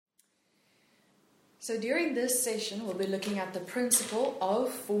So during this session, we'll be looking at the principle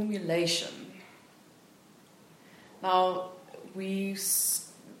of formulation. Now, we've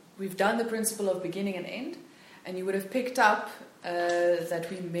done the principle of beginning and end, and you would have picked up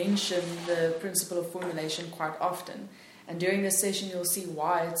that we mention the principle of formulation quite often. And during this session, you'll see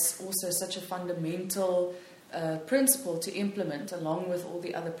why it's also such a fundamental principle to implement along with all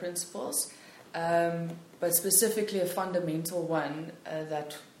the other principles, but specifically a fundamental one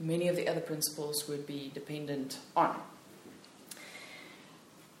that many of the other principles would be dependent on.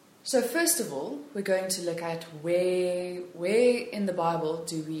 So first of all, we're going to look at where in the Bible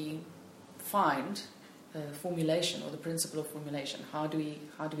do we find formulation or the principle of formulation. How do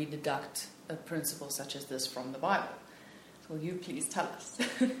we deduct a principle such as this from the Bible? So will you please tell us?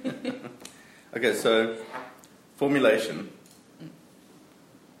 Okay, so formulation.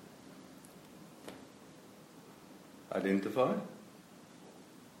 Identify,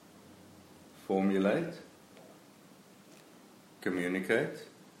 formulate, communicate,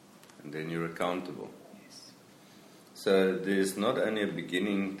 and then you're accountable. Yes. So there's not only a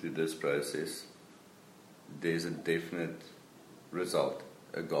beginning to this process, there's a definite result,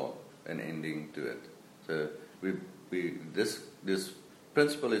 a goal, an ending to it. So this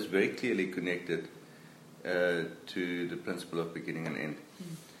principle is very clearly connected to the principle of beginning and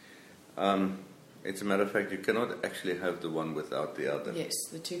end. It's a matter of fact, you cannot actually have the one without the other. Yes,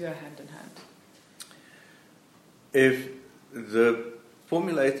 the two go hand in hand. If the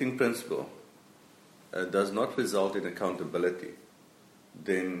formulating principle does not result in accountability,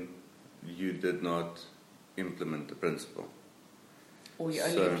 then you did not implement the principle. Or you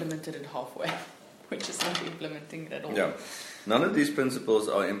only implemented it halfway, which is not implementing it at all. Yeah. None of these principles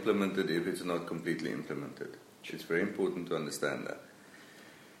are implemented if it's not completely implemented. It's very important to understand that.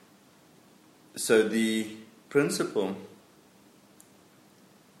 So the principle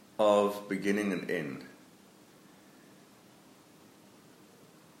of beginning and end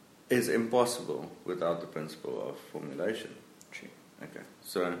is impossible without the principle of formulation. True. Okay,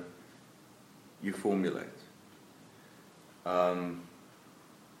 so you formulate.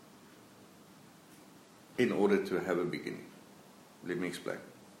 In order to have a beginning. Let me explain.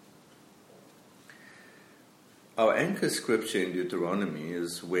 Our anchor scripture in Deuteronomy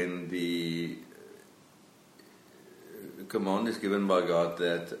is when the command is given by God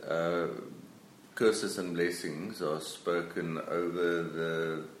that curses and blessings are spoken over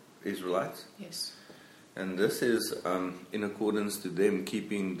the Israelites. Yes. And this is in accordance to them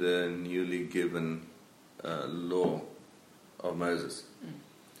keeping the newly given law of Moses.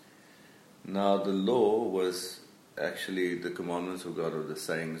 Now the law was actually the commandments of God or the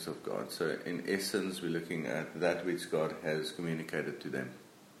sayings of God. So in essence, we're looking at that which God has communicated to them.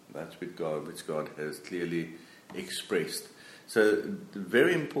 That's which God has clearly expressed. So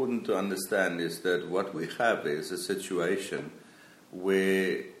very important to understand is that what we have is a situation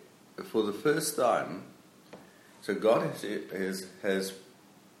where for the first time, so God has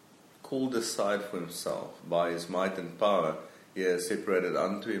called aside for himself by his might and power. He has separated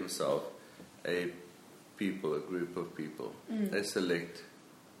unto himself a people, a group of people, a select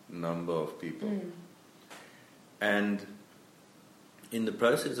number of people. And in the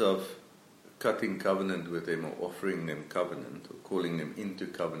process of cutting covenant with them or offering them covenant or calling them into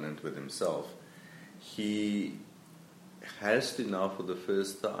covenant with himself, he has to now for the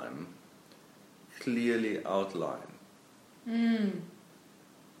first time clearly outline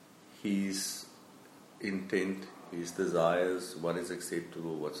his intent, his desires, what is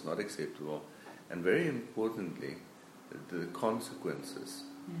acceptable, what's not acceptable, and very importantly, the consequences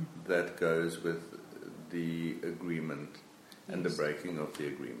that goes with the agreement and the breaking of the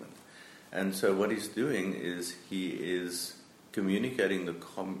agreement. And so what he's doing is he is communicating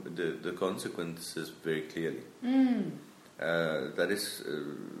the consequences very clearly. That is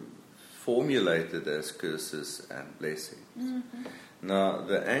formulated as curses and blessings. Now,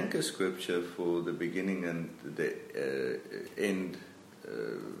 the anchor scripture for the beginning and the end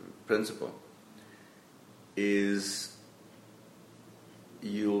principle is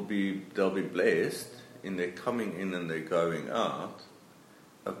they'll be blessed in their coming in and their going out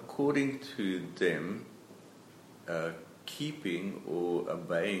according to them keeping or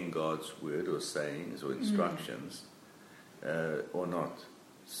obeying God's word or sayings or instructions or not.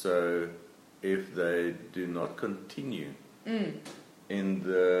 So if they do not continue in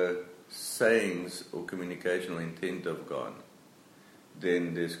the sayings or communicational intent of God,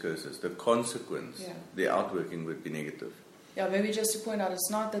 then there's curses. The consequence, the outworking would be negative. Yeah, maybe just to point out, it's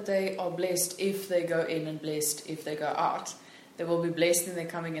not that they are blessed if they go in and blessed if they go out. They will be blessed in their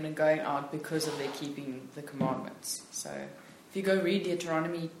coming in and going out because of their keeping the commandments. So If you go read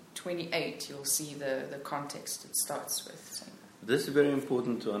Deuteronomy 28, you'll see the context it starts with. So. This is very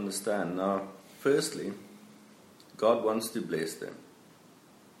important to understand. Now, firstly, God wants to bless them.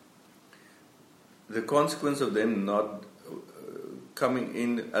 The consequence of them not coming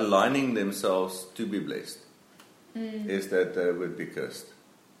in, aligning themselves to be blessed, is that they would be cursed.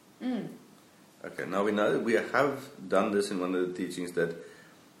 Okay, now we know, we have done this in one of the teachings, that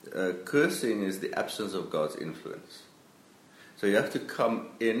cursing is the absence of God's influence. So you have to come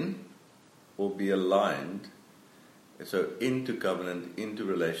in or be aligned, so into covenant, into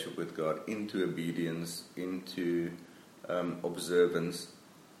relationship with God, into obedience, into observance,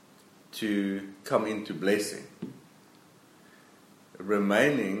 to come into blessing.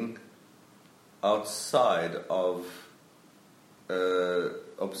 Remaining outside of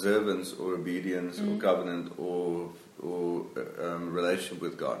observance or obedience or covenant or relationship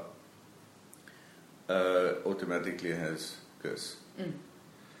with God automatically has curse.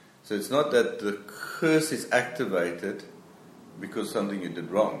 So it's not that the curse is activated because something you did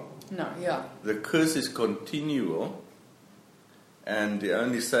wrong. No, yeah. The curse is continual, and the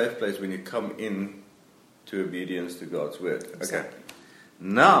only safe place when you come in to obedience to God's word. Exactly. Okay.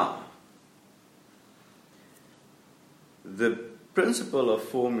 Now, the principle of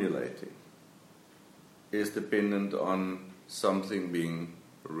formulating is dependent on something being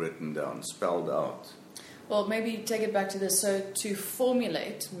written down, spelled out. Well, maybe take it back to this. So to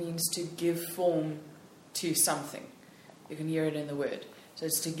formulate means to give form to something. You can hear it in the word. So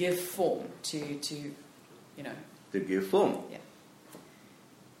it's to give form, to To give form. Yeah.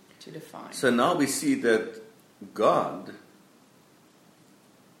 To define. So now we see that God...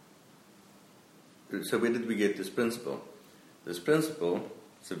 So where did we get this principle? This principle,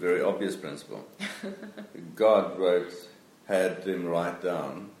 it's a very obvious principle. God had them write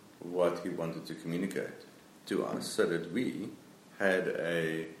down what he wanted to communicate to us so that we had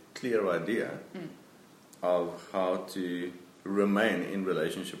a clear idea of how to remain in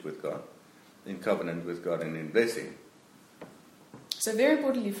relationship with God, in covenant with God, and in blessing. So very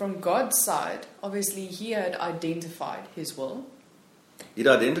importantly, from God's side, obviously he had identified his will. He'd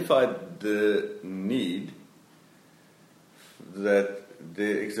identified the need, that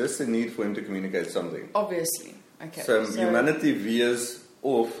there exists a need for him to communicate something. Obviously. Okay. So humanity veers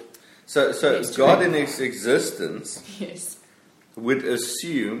off. So God in his existence yes. would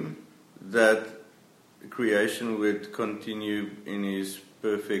assume that creation would continue in his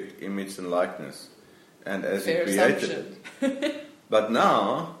perfect image and likeness, and as Fair he created assumption. it. But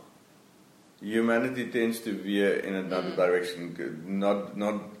now, humanity tends to veer in another direction. Not.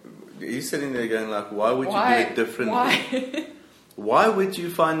 He's sitting there going like, why would you do it differently? Why? Why would you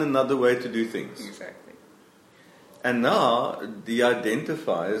find another way to do things? Exactly. And now he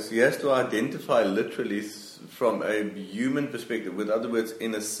has to identify literally from a human perspective, with other words,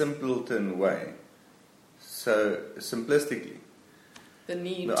 in a simpleton way. So, simplistically. The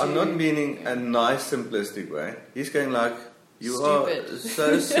need I'm not meaning a nice simplistic way. He's going like, you Stupid. are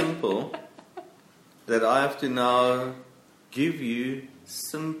so simple that I have to now give you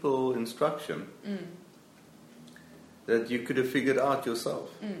simple instruction that you could have figured out yourself.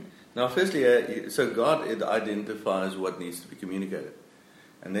 Now, firstly, so God identifies what needs to be communicated,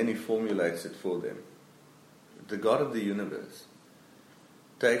 and then he formulates it for them. The God of the universe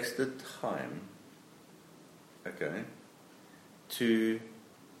takes the time, to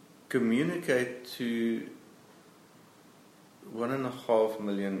communicate to 1.5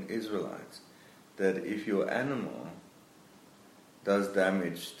 million Israelites that if your animal does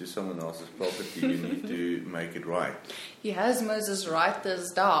damage to someone else's property, you need to make it right. He has Moses write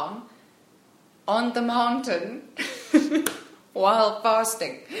this down on the mountain while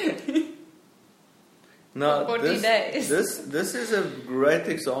fasting. Now, 40 days. This is a great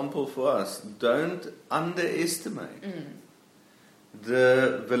example for us. Don't underestimate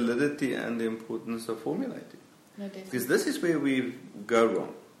the validity and the importance of formulating. No, definitely. Because this is where we go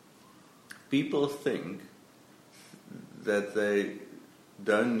wrong. People think that they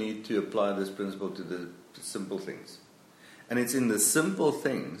don't need to apply this principle to the simple things. And it's in the simple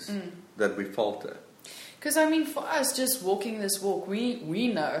things that we falter. Because, I mean, for us, just walking this walk, we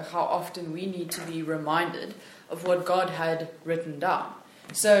know how often we need to be reminded of what God had written down.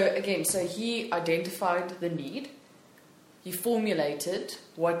 So, again, he identified the need. He formulated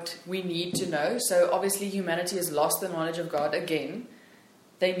what we need to know. So, obviously, humanity has lost the knowledge of God again.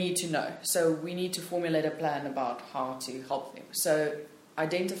 They need to know. So, we need to formulate a plan about how to help them. So,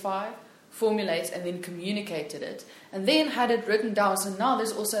 identify, formulate, and then communicated it. And then had it written down. So, now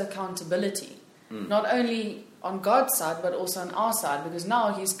there's also accountability. Not only on God's side, but also on our side. Because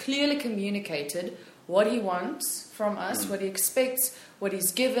now he's clearly communicated what He wants from us, what He expects, what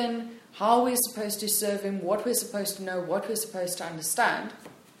He's given, how we're supposed to serve Him, what we're supposed to know, what we're supposed to understand.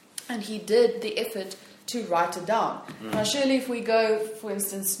 And He did the effort to write it down. Now, surely if we go, for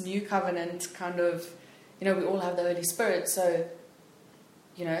instance, New Covenant, kind of, we all have the Holy Spirit, so,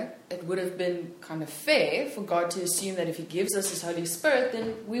 it would have been kind of fair for God to assume that if He gives us His Holy Spirit,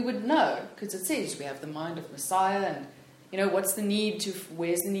 then we would know, because it says we have the mind of Messiah, and, where's the need to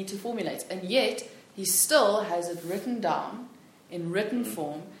formulate? And yet, He still has it written down in written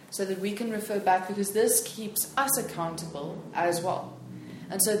form so that we can refer back, because this keeps us accountable as well.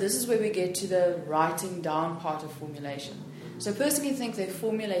 And so this is where we get to the writing down part of formulation. So a person can think they're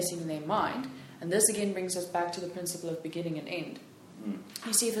formulating in their mind, and this again brings us back to the principle of beginning and end.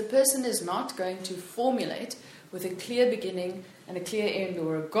 You see, if a person is not going to formulate with a clear beginning and a clear end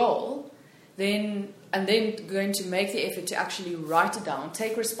or a goal, and then going to make the effort to actually write it down,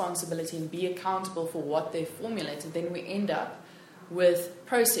 take responsibility and be accountable for what they've formulated, then we end up with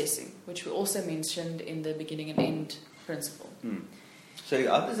processing, which we also mentioned in the beginning and end principle. So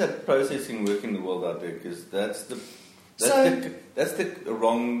how does that processing work in the world out there? Because that's the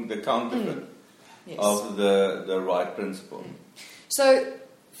counterfeit yes. of the right principle. So,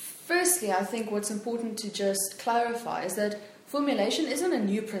 firstly, I think what's important to just clarify is that formulation isn't a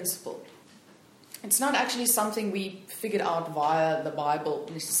new principle. It's not actually something we figured out via the Bible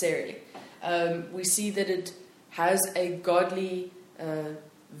necessarily. We see that it has a godly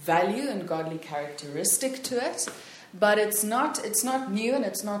value and godly characteristic to it, but it's not new and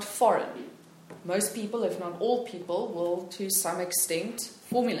it's not foreign. Most people, if not all people, will to some extent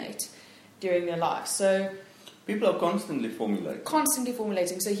formulate during their life. So people are constantly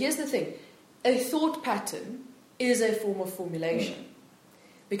formulating. So here's the thing. A thought pattern is a form of formulation.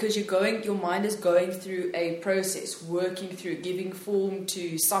 Because your mind is going through a process, working through, giving form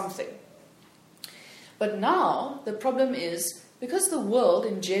to something. But now, the problem is, because the world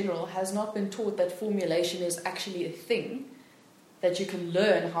in general has not been taught that formulation is actually a thing that you can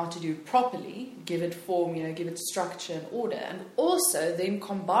learn how to do properly, give it form, give it structure and order, and also then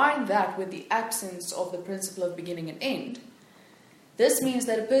combine that with the absence of the principle of beginning and end, this means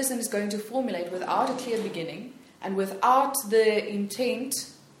that a person is going to formulate without a clear beginning and without the intent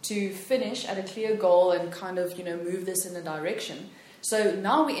to finish at a clear goal and kind of, move this in a direction. So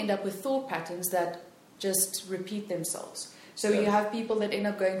now we end up with thought patterns that just repeat themselves. So you have people that end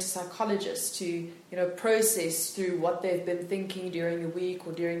up going to psychologists to, process through what they've been thinking during the week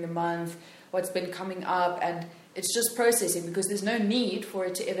or during the month, what's been coming up, and it's just processing because there's no need for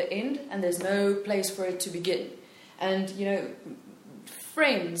it to ever end and there's no place for it to begin. And,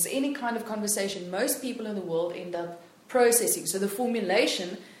 friends, any kind of conversation, most people in the world end up processing. So the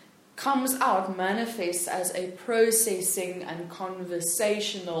formulation comes out, manifests as a processing and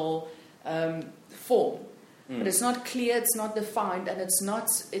conversational form. But it's not clear, it's not defined, and it's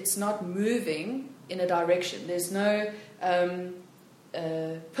not moving in a direction. There's no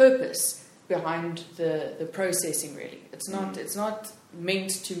purpose behind the processing, really. It's not meant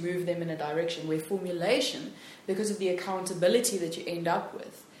to move them in a direction. Where formulation, because of the accountability that you end up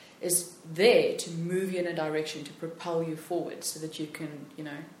with, is there to move you in a direction, to propel you forward, so that you can,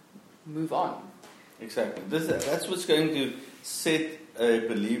 move on. Exactly. That's what's going to set a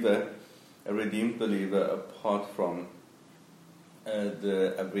believer, a redeemed believer, apart from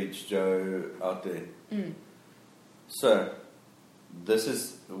the average Joe out there. So, this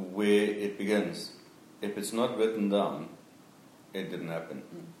is where it begins. If it's not written down, it didn't happen.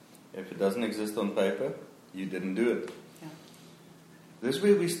 If it doesn't exist on paper, you didn't do it. Yeah. This is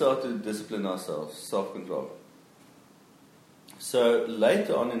where we start to discipline ourselves, self-control. So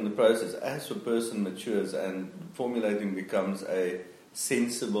later on in the process, as a person matures and formulating becomes a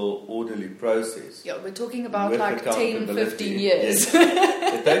sensible, orderly process. Yeah, we're talking about like 10, 15 years. Yes.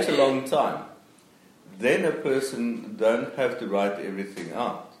 It takes a long time. Then a person don't have to write everything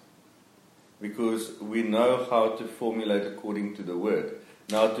out, because we know how to formulate according to the word.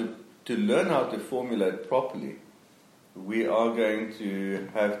 Now, to learn how to formulate properly, we are going to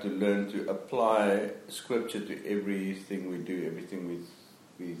have to learn to apply Scripture to everything we do, everything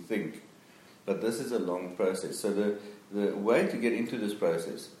we think. But this is a long process. So the way to get into this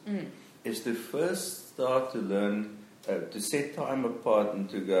process is to first start to learn, to set time apart and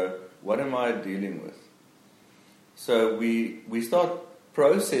to go, what am I dealing with? So we start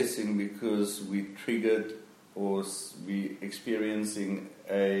processing because we triggered or we experiencing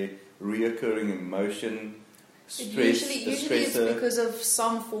a reoccurring emotion, stress. Usually it's because of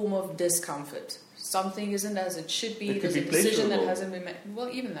some form of discomfort. Something isn't as it should be. There's a decision that hasn't been made. Well,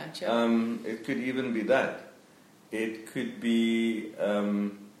 even that, yeah. It could even be that. It could be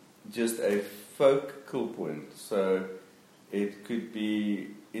just a focal point. So it could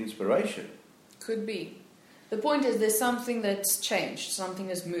be inspiration. Could be. The point is there's something that's changed, something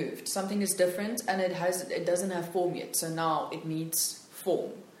has moved, something is different, and it doesn't have form yet. So now it needs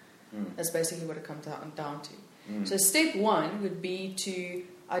form. That's basically what it comes down to. So step one would be to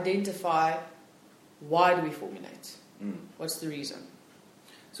identify, why do we formulate? What's the reason?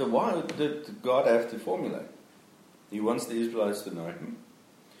 So why did God have to formulate? He wants the Israelites to know Him,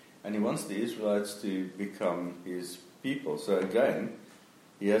 and He wants the Israelites to become His people. So again,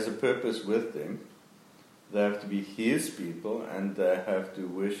 He has a purpose with them. They have to be His people, and they have to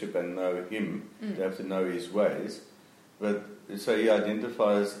worship and know Him. They have to know His ways. But so He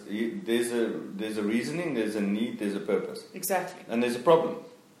identifies. There's a reasoning, there's a need, there's a purpose. Exactly. And there's a problem.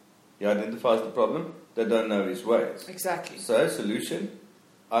 He identifies the problem. They don't know His ways. Exactly. So solution,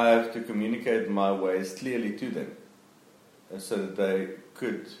 I have to communicate my ways clearly to them, so that they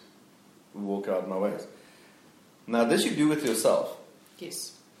could walk out my ways. Now, this you do with yourself.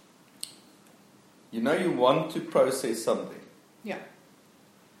 Yes. You know you want to process something. Yeah.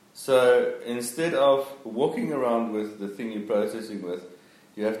 So instead of walking around with the thing you're processing with,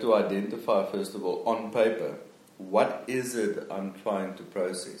 you have to identify, first of all, on paper, what is it I'm trying to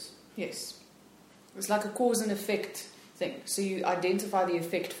process? Yes. It's like a cause and effect thing. So you identify the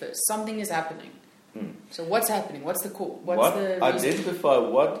effect first. Something is happening. So what's happening? What's the cause? What's the reason? Identify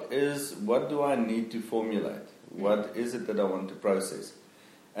what do I need to formulate? What is it that I want to process?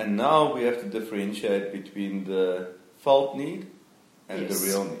 And now we have to differentiate between the felt need and the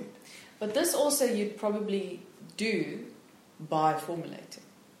real need. But this also you'd probably do by formulating.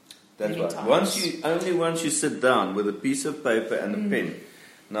 That's right. Once you sit down with a piece of paper and a pen.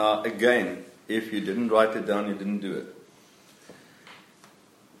 Now again, if you didn't write it down, you didn't do it.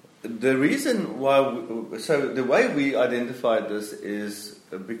 The reason why, the way we identified this is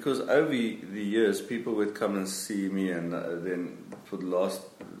because over the years, people would come and see me, and then for the last,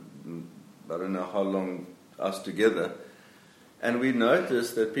 I don't know how long, us together, and we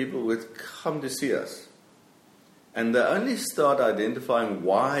noticed that people would come to see us, and they only start identifying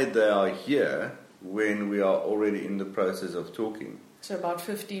why they are here when we are already in the process of talking. So about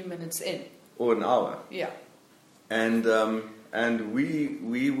 15 minutes in. Or an hour. Yeah. And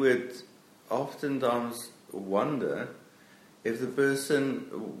we would oftentimes wonder if the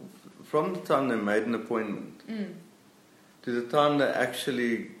person, from the time they made an appointment to the time they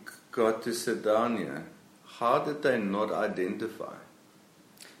actually got to sit down here, how did they not identify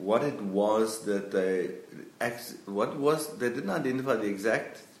what it was that they didn't identify the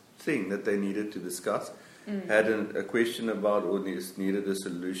exact thing that they needed to discuss, had a question about, or needed a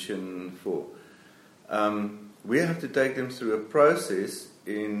solution for. We have to take them through a process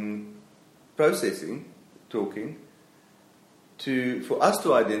in processing, talking, for us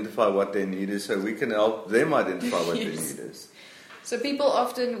to identify what their need is, so we can help them identify what their need is. So people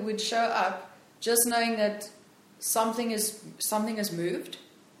often would show up just knowing that something has moved.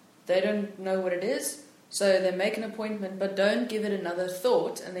 They don't know what it is, so they make an appointment, but don't give it another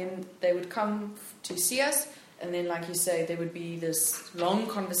thought, and then they would come to see us. And then, like you say, there would be this long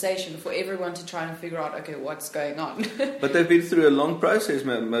conversation for everyone to try and figure out, okay, what's going on. But they've been through a long process.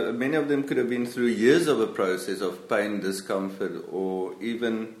 Many of them could have been through years of a process of pain, discomfort, or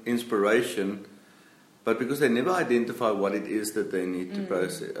even inspiration. But because they never identify what it is that they need to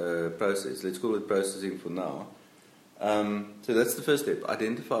process. Let's call it processing for now. So that's the first step.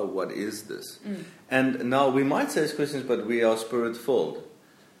 Identify what is this. And now we might say as Christians, but we are spirit-filled.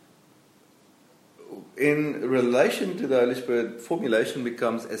 In relation to the Holy Spirit, formulation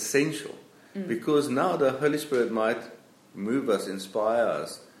becomes essential, because now the Holy Spirit might move us, inspire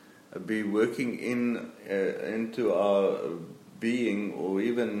us, be working into our being, or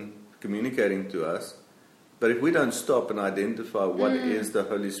even communicating to us. But if we don't stop and identify what is the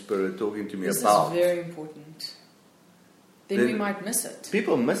Holy Spirit talking to me about, this is very important. Then we might miss it.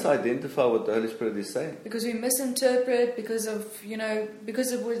 People misidentify what the Holy Spirit is saying. Because we misinterpret, because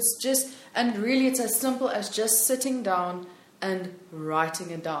it was just, and really it's as simple as just sitting down and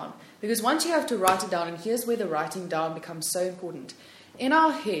writing it down. Because once you have to write it down, and here's where the writing down becomes so important. In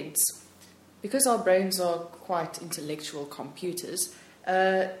our heads, because our brains are quite intellectual computers,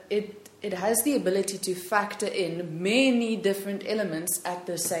 it has the ability to factor in many different elements at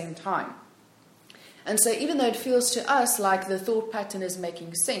the same time. And so even though it feels to us like the thought pattern is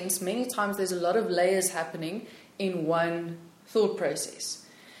making sense, many times there's a lot of layers happening in one thought process.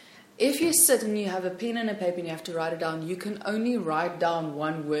 If you sit and you have a pen and a paper and you have to write it down, you can only write down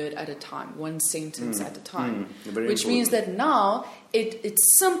one word at a time, one sentence at a time. Which means that now it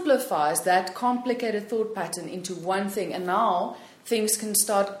simplifies that complicated thought pattern into one thing. And now things can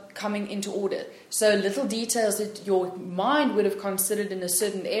start coming into order. So little details that your mind would have considered in a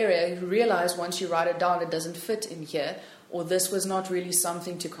certain area, you realize once you write it down, it doesn't fit in here, or this was not really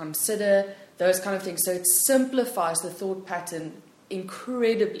something to consider, those kind of things. So it simplifies the thought pattern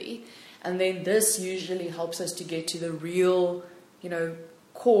incredibly, and then this usually helps us to get to the real,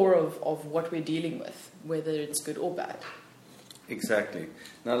 core of what we're dealing with, whether it's good or bad. Exactly.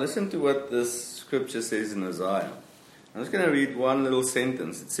 Now listen to what this scripture says in Isaiah. I'm just going to read one little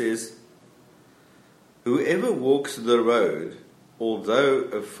sentence. It says, "Whoever walks the road, although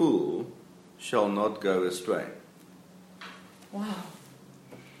a fool, shall not go astray." Wow.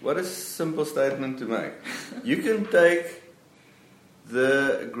 What a simple statement to make. You can take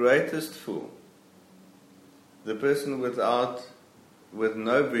the greatest fool, the person with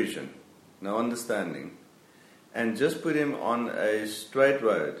no vision, no understanding, and just put him on a straight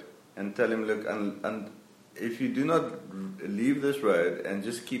road and tell him, look, and if you do not leave this road and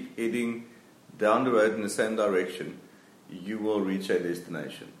just keep heading down the road in the same direction, you will reach a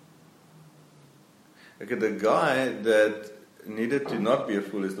destination. Okay, the guy that needed to not be a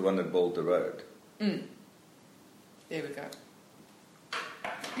fool is the one that built the road. There we go.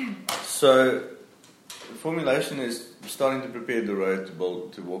 So, formulation is starting to prepare the road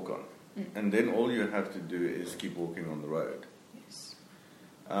to walk on. And then all you have to do is keep walking on the road. Yes.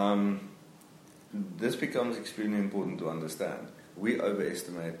 This becomes extremely important to understand. We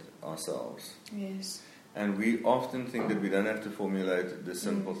overestimate ourselves. Yes. And we often think that we don't have to formulate the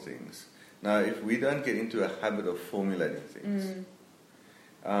simple things. Now, if we don't get into a habit of formulating things,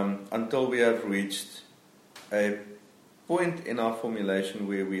 until we have reached a point in our formulation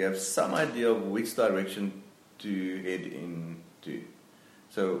where we have some idea of which direction to head into.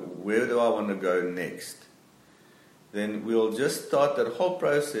 So, where do I want to go next? Then we'll just start that whole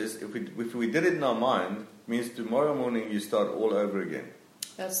process. If we did it in our mind, means tomorrow morning you start all over again.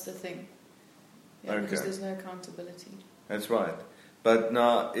 That's the thing. Yeah, Okay. Because there's no accountability. That's right. But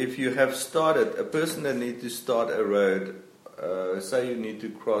now, if you have started, a person that needs to start a road, say you need to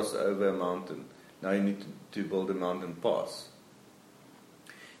cross over a mountain, now you need to build a mountain pass.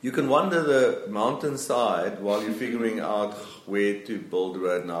 You can wander the mountainside while you're figuring out where to build the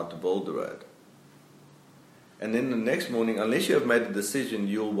road and how to build the road. And then the next morning, unless you have made a decision,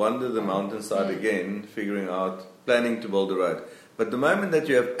 you'll wander the mountainside again, planning to build the road. But the moment that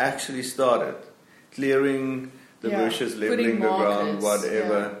you have actually started, clearing the bushes, leveling the ground,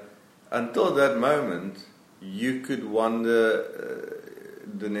 whatever, until that moment, you could wander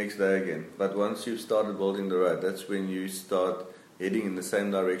the next day again. But once you've started building the road, that's when you start heading in the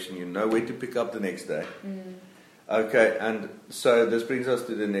same direction. You know where to pick up the next day. Okay, and so this brings us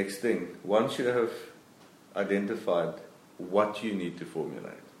to the next thing. Once you have identified what you need to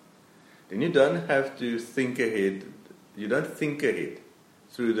formulate, then you don't have to think ahead. You don't think ahead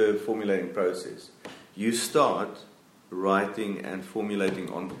through the formulating process. You start writing and formulating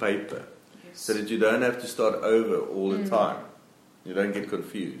on paper, so that you don't have to start over all the time. You don't get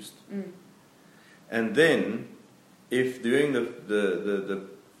confused. And then, if during the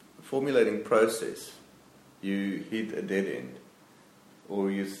formulating process you hit a dead end,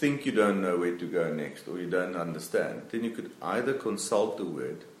 or you think you don't know where to go next, or you don't understand, then you could either consult the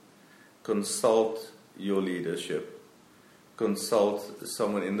Word, consult your leadership, consult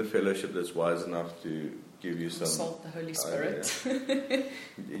someone in the fellowship that's wise enough to give you some... Consult the Holy Spirit.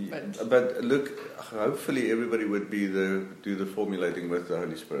 But look, hopefully everybody would do the formulating with the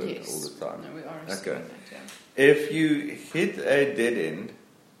Holy Spirit all the time. No, we are okay. that, yeah. If you hit a dead end,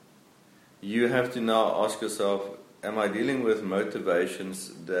 you have to now ask yourself, am I dealing with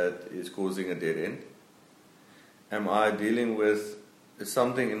motivations that is causing a dead end? Am I dealing with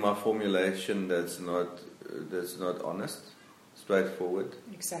something in my formulation that's not honest, straightforward?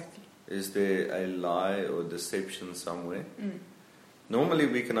 Exactly. Is there a lie or deception somewhere? Normally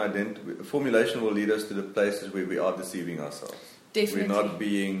we can identify, formulation will lead us to the places where we are deceiving ourselves. Definitely. We're not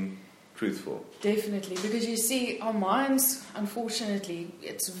being truthful. Definitely, because you see, our minds, unfortunately,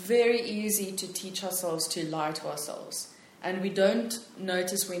 it's very easy to teach ourselves to lie to ourselves. And we don't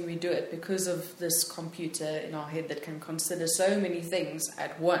notice when we do it because of this computer in our head that can consider so many things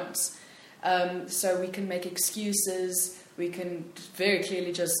at once. So we can make excuses, we can very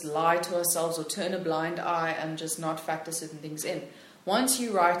clearly just lie to ourselves or turn a blind eye and just not factor certain things in. Once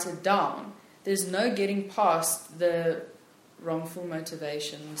you write it down, there's no getting past the wrongful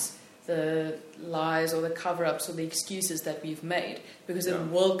motivations, the lies or the cover-ups or the excuses that we've made, because it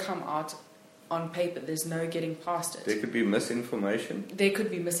will come out on paper. There's no getting past it. There could be misinformation. There could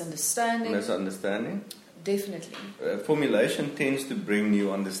be misunderstanding. Definitely. Formulation tends to bring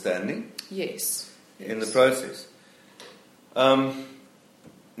new understanding. Yes. In the process.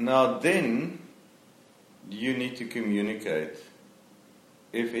 Now then, you need to communicate.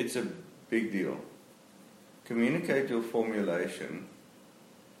 If it's a big deal, communicate your formulation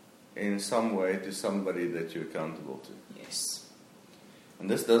in some way to somebody that you're accountable to. Yes. And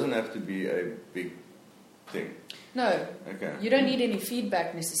this doesn't have to be a big thing. No. Okay. You don't need any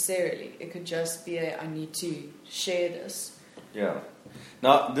feedback necessarily. It could just be I need to share this. Yeah.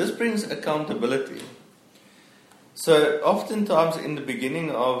 Now, this brings accountability. So, oftentimes in the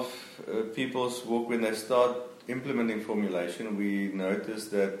beginning of people's walk, when they start implementing formulation, we notice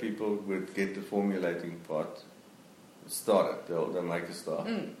that people would get the formulating part started. They'll make a start.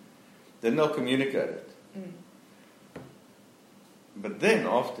 Then they'll communicate it. But then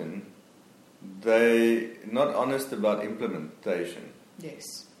often they're not honest about implementation.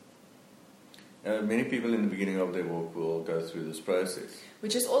 Yes. Many people in the beginning of their walk will go through this process.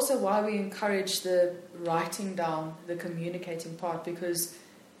 Which is also why we encourage the writing down, the communicating part, because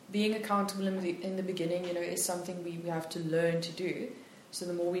being accountable in the beginning, is something we have to learn to do. So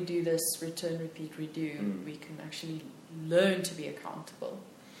the more we do this, return, repeat, redo, we can actually learn to be accountable.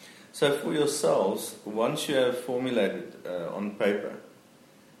 So for yourselves, once you have formulated on paper,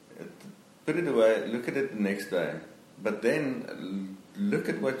 put it away, look at it the next day, but then look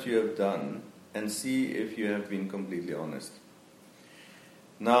at what you have done and see if you have been completely honest.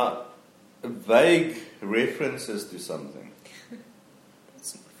 Now, vague references to something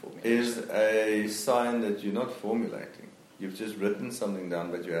is a sign that you're not formulating. You've just written something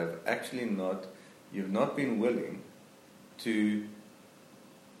down, but you have actually you've not been willing to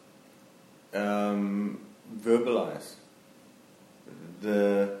verbalize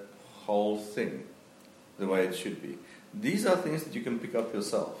the whole thing the way it should be. These are things that you can pick up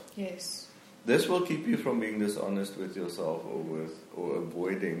yourself. Yes. This will keep you from being dishonest with yourself or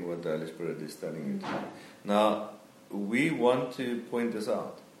avoiding what the Holy Spirit is telling you to do. Now, we want to point this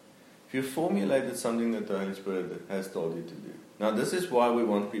out. If you formulated something that the Holy Spirit has told you to do. Now, this is why we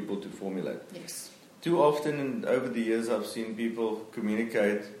want people to formulate. Yes. Too often over the years I've seen people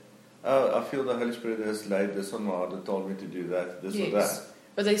communicate, I feel the Holy Spirit has laid this on my heart and told me to do that, this or that.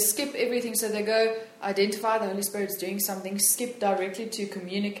 But they skip everything, so they go identify the Holy Spirit's doing something, skip directly to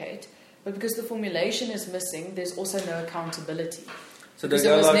communicate. But because the formulation is missing, there's also no accountability. So because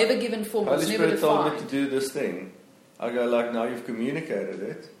it was never given form, it was never Holy Spirit told me defined. to do this thing. I go like, now you've communicated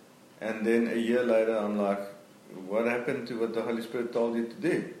it. And then a year later I'm like, what happened to what the Holy Spirit told you to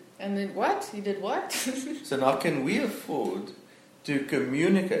do? And then what? He did what? So now can we afford to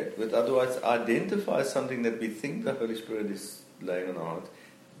communicate with, otherwise identify something that we think the Holy Spirit is laying on our heart,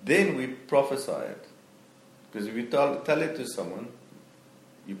 then we prophesy it. Because if you tell it to someone,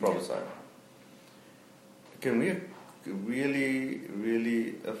 you prophesy. Can we really,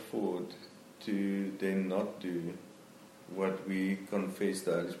 really afford to then not do what we confess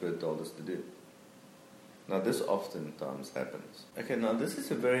the Holy Spirit told us to do? Now this oftentimes happens. Okay, now this is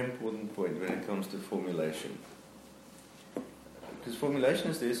a very important point when it comes to formulation. Because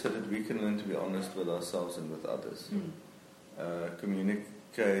formulation is there so that we can learn to be honest with ourselves and with others.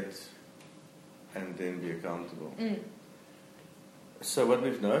 Communicate and then be accountable. So what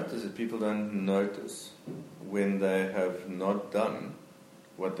we've noticed is that people don't notice when they have not done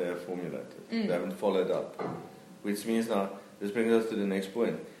what they have formulated. They haven't followed up. Which means now, this brings us to the next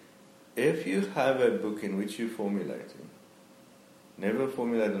point. If you have a book in which you're formulating, never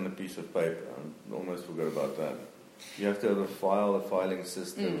formulate on a piece of paper. I almost forgot about that. You have to have a filing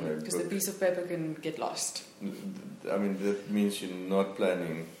system. Because the piece of paper can get lost. I mean, that means you're not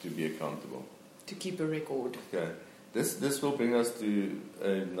planning to be accountable. To keep a record. Okay. This will bring us to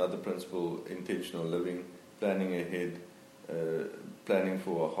another principle, intentional living, planning ahead, planning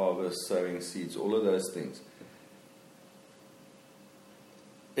for a harvest, sowing seeds, all of those things.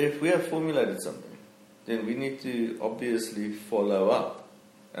 If we have formulated something, then we need to obviously follow up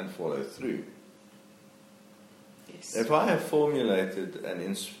and follow through. Yes. If I have formulated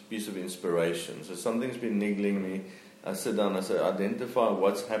a piece of inspiration, so something's been niggling me, I sit down, I say, identify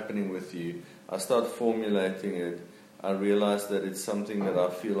what's happening with you, I start formulating it, I realize that it's something that I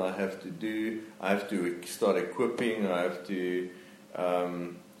feel I have to do, I have to start equipping, I have to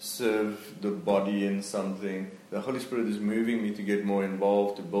serve the body in something. The Holy Spirit is moving me to get more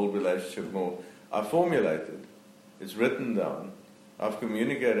involved, to build relationship more. I formulated. It's written down. I've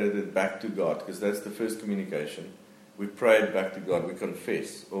communicated it back to God, because that's the first communication. We pray it back to God. We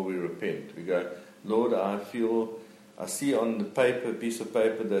confess or we repent. We go, Lord, I see on the piece of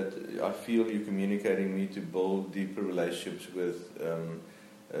paper that I feel you're communicating me to build deeper relationships with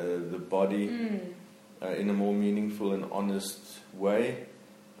the body in a more meaningful and honest way.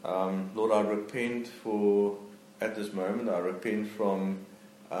 Lord, I repent for at this moment. I repent from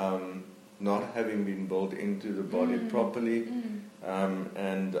not having been built into the body properly.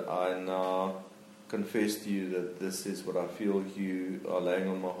 And I now confess to you that this is what I feel you are laying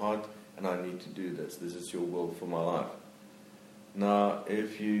on my heart, and I need to do this. This is your will for my life. Now,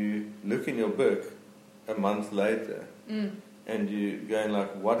 if you look in your book a month later, and you're going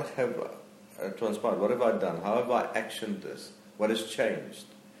like, what have transpired? What have I done? How have I actioned this? What has changed?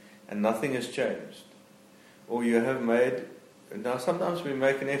 And nothing has changed. Or you have made... Now, sometimes we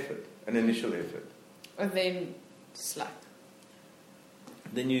make an effort, an initial effort. And then slack.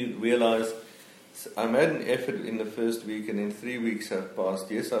 Then you realize, I made an effort in the first week, and then 3 weeks have passed.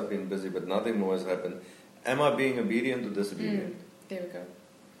 Yes, I've been busy, but nothing more has happened. Am I being obedient or disobedient? There we go.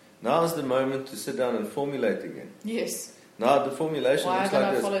 Now is the moment to sit down and formulate again. Yes. Now the formulation Why looks haven't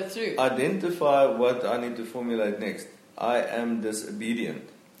like I this. followed through? Identify what I need to formulate next. I am disobedient.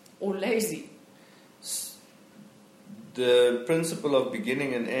 Or lazy. The principle of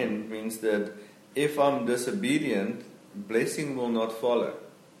beginning and end means that if I'm disobedient, blessing will not follow.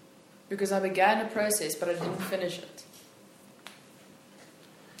 Because I began a process, but I didn't finish it.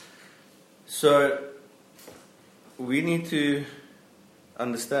 So, we need to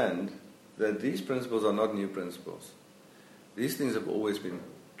understand that these principles are not new principles. These things have always been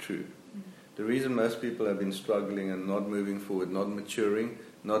true. The reason most people have been struggling and not moving forward, not maturing,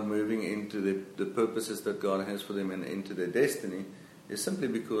 not moving into the purposes that God has for them and into their destiny, is simply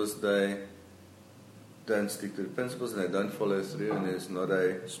because they don't stick to the principles and they don't follow through, and there's not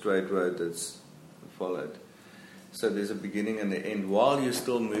a straight road that's followed. So there's a beginning and an end. While you're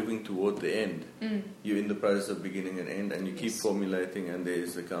still moving toward the end, you're in the process of beginning and end, and you keep formulating, and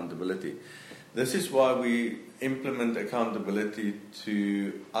there's accountability. This is why we implement accountability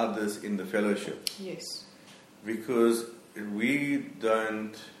to others in the fellowship. Yes. Because we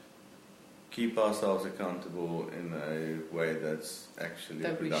don't keep ourselves accountable in a way that's actually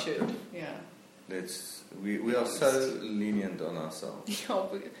that productive. We should, yeah. We are so lenient on ourselves. Yeah,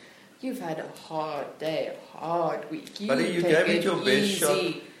 you've had a hard day, a hard week. But you gave it your best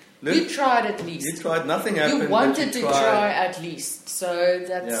shot. Look, you tried at least. You tried, nothing happened. You wanted to try at least, so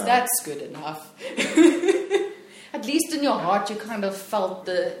that's good enough. At least in your heart, you kind of felt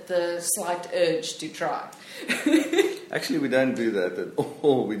the slight urge to try. Actually, we don't do that at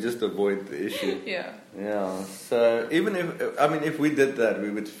all. We just avoid the issue. Yeah. Yeah. So even if we did that,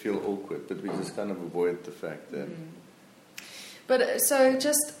 we would feel awkward, but we just kind of avoid the fact that. But so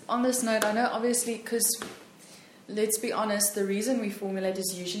just on this note, I know obviously because, let's be honest, the reason we formulate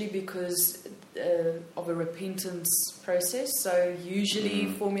is usually because of a repentance process. So usually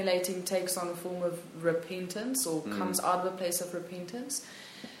formulating takes on a form of repentance or comes out of a place of repentance.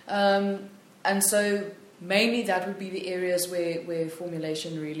 And so mainly that would be the areas where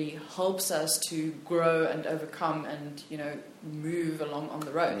formulation really helps us to grow and overcome and, move along on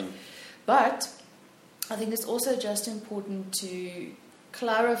the road. But I think it's also just important to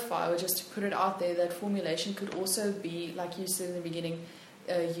clarify, or just to put it out there, that formulation could also be, like you said in the beginning,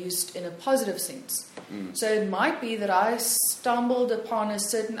 used in a positive sense. So it might be that I stumbled upon a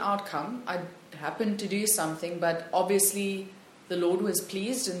certain outcome. I happened to do something, but obviously the Lord was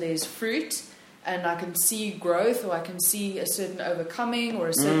pleased and there's fruit, and I can see growth, or I can see a certain overcoming, or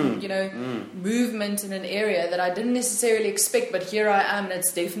a certain, movement in an area that I didn't necessarily expect, but here I am, and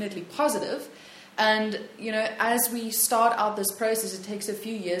it's definitely positive. And, as we start out this process, it takes a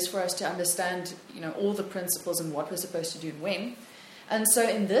few years for us to understand, all the principles and what we're supposed to do and when. And so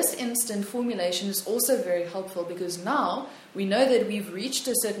in this instant, formulation is also very helpful, because now we know that we've reached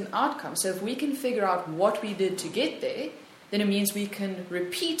a certain outcome. So if we can figure out what we did to get there, then it means we can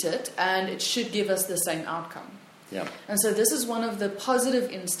repeat it, and it should give us the same outcome. Yeah. And so this is one of the positive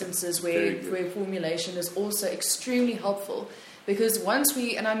instances where formulation is also extremely helpful, because once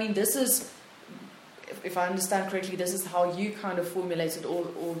we, and I mean, this is, if I understand correctly, this is how you kind of formulated all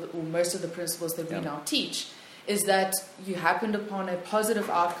most of the principles that we now teach, is that you happened upon a positive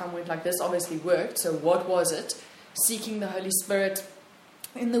outcome where, like, this obviously worked. So what was it? Seeking the Holy Spirit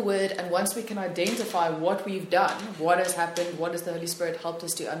in the Word, and once we can identify what we've done, what has happened, what has the Holy Spirit helped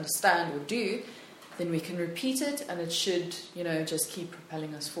us to understand or do, then we can repeat it, and it should, just keep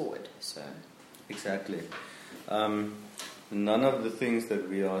propelling us forward. So exactly. None of the things that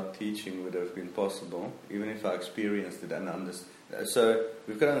we are teaching would have been possible, even if I experienced it and understood. So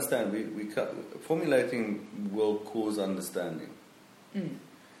we've got to understand, formulating will cause understanding.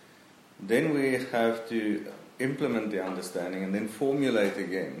 Then we have to implement the understanding and then formulate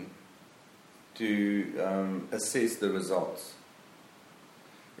again to assess the results.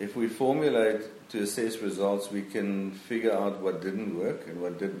 If we formulate to assess results, we can figure out what didn't work and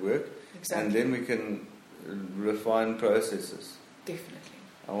what did work. Exactly. And then we can refined processes. Definitely.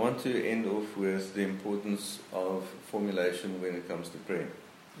 I want to end off with the importance of formulation when it comes to prayer.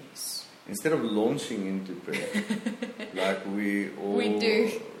 Yes. Instead of launching into prayer, like we all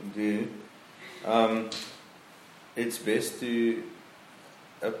do, it's best to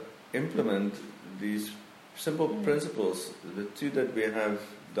implement these simple principles, the two that we have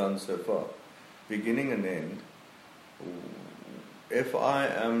done so far, beginning and end. If I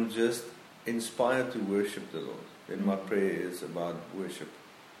am just inspired to worship the Lord, then my prayer is about worship.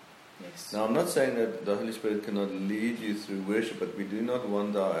 Yes. Now, I'm not saying that the Holy Spirit cannot lead you through worship, but we do not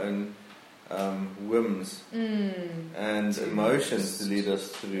want our own whims and emotions to lead us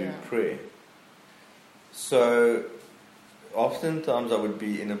through prayer. So, oftentimes I would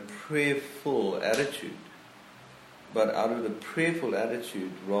be in a prayerful attitude, but out of the prayerful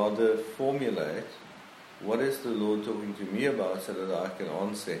attitude, rather formulate what is the Lord talking to me about so that I can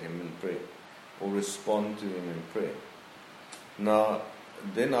answer Him in prayer or respond to Him in prayer. Now,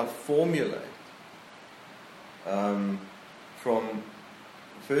 then I formulate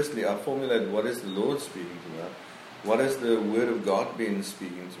firstly, I formulate what is the Lord speaking to me about, what is the Word of God been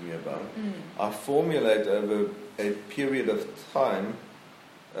speaking to me about. I formulate over a period of time,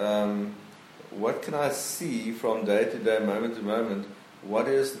 what can I see from day to day, moment to moment, what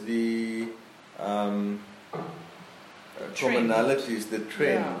is the commonalities, the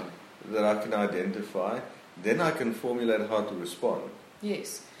trend that I can identify, then I can formulate how to respond.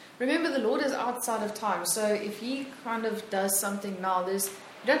 Yes. Remember, the Lord is outside of time, so if He kind of does something now, you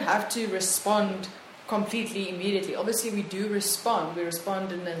don't have to respond completely immediately. Obviously, we do respond. We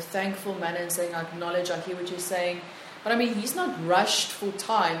respond in a thankful manner and saying, I acknowledge, I hear what you're saying. But I mean, He's not rushed for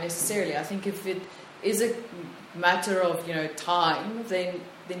time necessarily. I think if it is a matter of time, then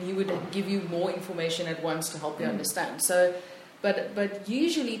He would give you more information at once to help you understand. So, but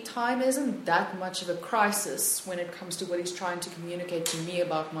usually time isn't that much of a crisis when it comes to what He's trying to communicate to me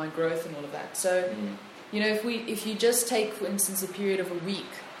about my growth and all of that. So, if you just take, for instance, a period of a week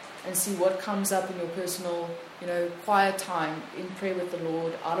and see what comes up in your personal, quiet time in prayer with the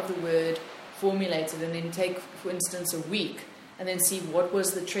Lord, out of the Word, formulate it, and then take, for instance, a week and then see what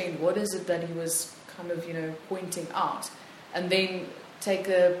was the trend, what is it that He was kind of, pointing out, and then take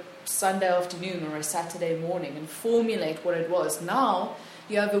a Sunday afternoon or a Saturday morning and formulate what it was. Now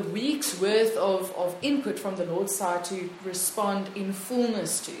you have a week's worth of input from the Lord's side to respond in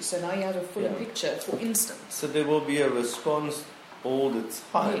fullness to. So now you have a fuller picture, for instance. So there will be a response all the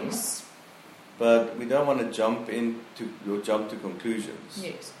time. Yes. But we don't want to jump to conclusions.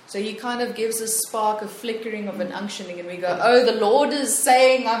 Yes. So He kind of gives a spark, a flickering of an unctioning, and we go, oh, the Lord is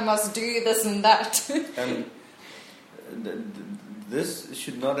saying I must do this and that. And this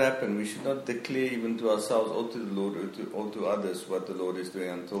should not happen. We should not declare even to ourselves or to the Lord or to others what the Lord is doing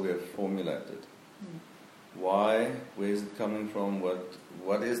until we have formulated. Why? Where is it coming from?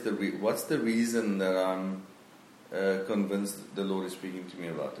 What's the reason that I'm convinced the Lord is speaking to me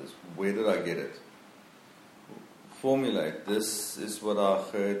about this? Where did I get it? Formulate. This is what I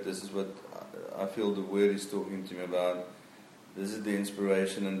heard. This is what I feel the Word is talking to me about. This is the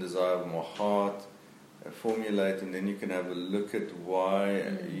inspiration and desire of my heart. Formulate, and then you can have a look at why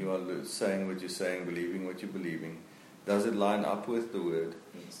you are saying what you're saying, believing what you're believing. Does it line up with the Word?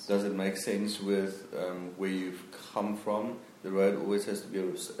 Yes. Does it make sense with where you've come from? The road always has to be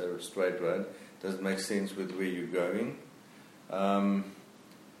a straight road. Does it make sense with where you're going?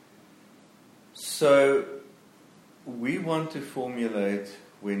 So we want to formulate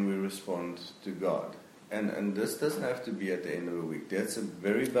when we respond to God. And this doesn't have to be at the end of a week. That's a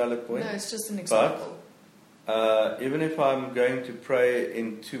very valid point. No, it's just an example. But even if I'm going to pray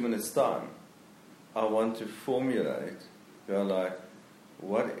in 2 minutes' time, I want to formulate, go like,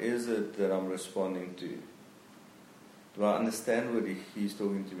 what is it that I'm responding to? Do I understand what He's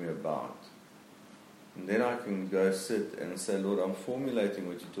talking to me about? And then I can go sit and say, Lord, I'm formulating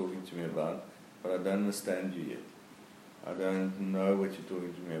what you're talking to me about, but I don't understand you yet. I don't know what you're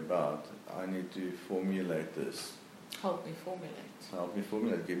talking to me about. I need to formulate this. Help me formulate. Help me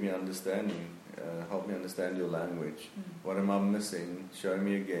formulate. Give me understanding. Help me understand your language. What am I missing? Show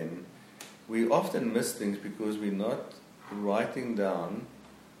me again. We often miss things because we're not writing down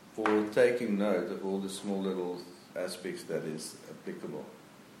or taking note of all the small little aspects that is applicable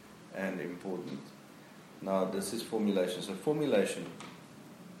and important. Now, this is formulation. So formulation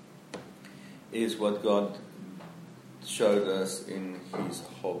is what God showed us in His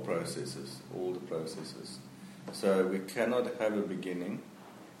whole processes, all the processes. So we cannot have a beginning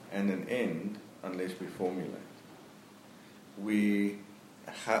and an end unless we formulate. We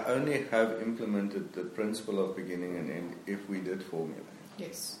only have implemented the principle of beginning and end if we did formulate.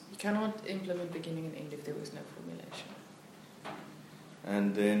 Yes. You cannot implement beginning and end if there was no formulation.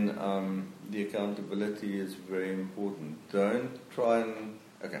 And then the accountability is very important. Don't try and...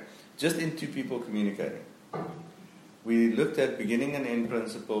 Okay, just in two people communicating. We looked at beginning and end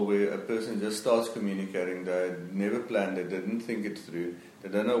principle where a person just starts communicating. They never planned it, they didn't think it through, they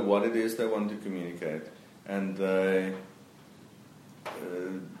don't know what it is they want to communicate, and they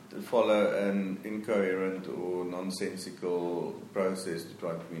follow an incoherent or nonsensical process to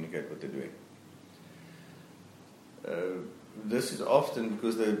try and communicate what they're doing. This is often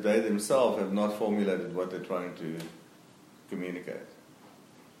because they themselves have not formulated what they're trying to communicate.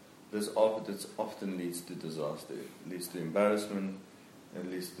 This often leads to disaster. It leads to embarrassment, it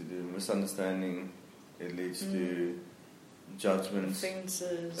leads to misunderstanding, it leads to judgments,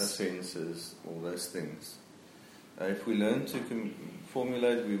 offences, all those things. If we learn to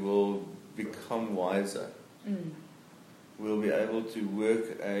formulate, we will become wiser. We'll be able to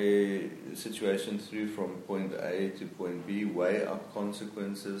work a situation through from point A to point B, weigh up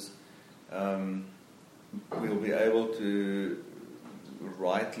consequences. We'll be able to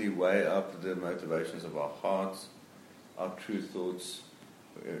rightly weigh up the motivations of our hearts, our true thoughts,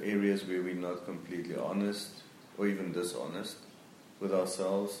 areas where we're not completely honest or even dishonest with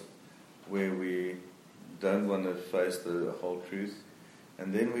ourselves, where we don't want to face the whole truth,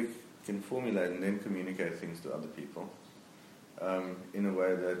 and then we can formulate and then communicate things to other people in a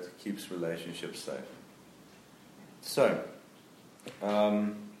way that keeps relationships safe. So,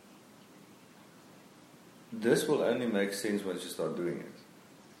 this will only make sense once you start doing it.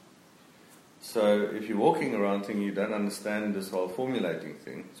 So if you're walking around thinking you don't understand this whole formulating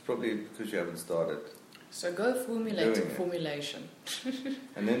thing, it's probably because you haven't started. So go formulate formulation.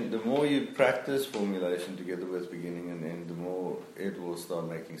 And then the more you practice formulation together with beginning and end, the more it will start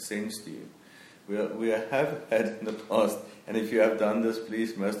making sense to you. We have had in the past, and if you have done this,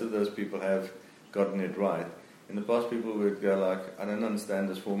 please, most of those people have gotten it right. In the past, people would go like, I don't understand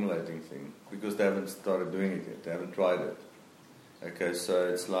this formulating thing, because they haven't started doing it yet, they haven't tried it. Okay, so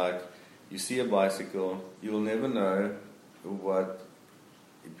it's like, you see a bicycle, you will never know what...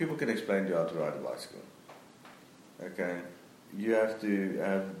 People can explain to you how to ride a bicycle. Okay, you have to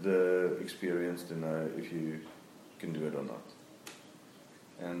have the experience to know if you can do it or not.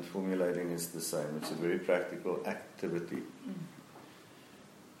 And formulating is the same. It's a very practical activity.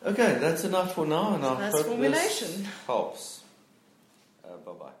 Okay, that's enough for now, and I hope formulation. This helps.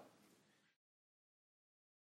 Bye-bye.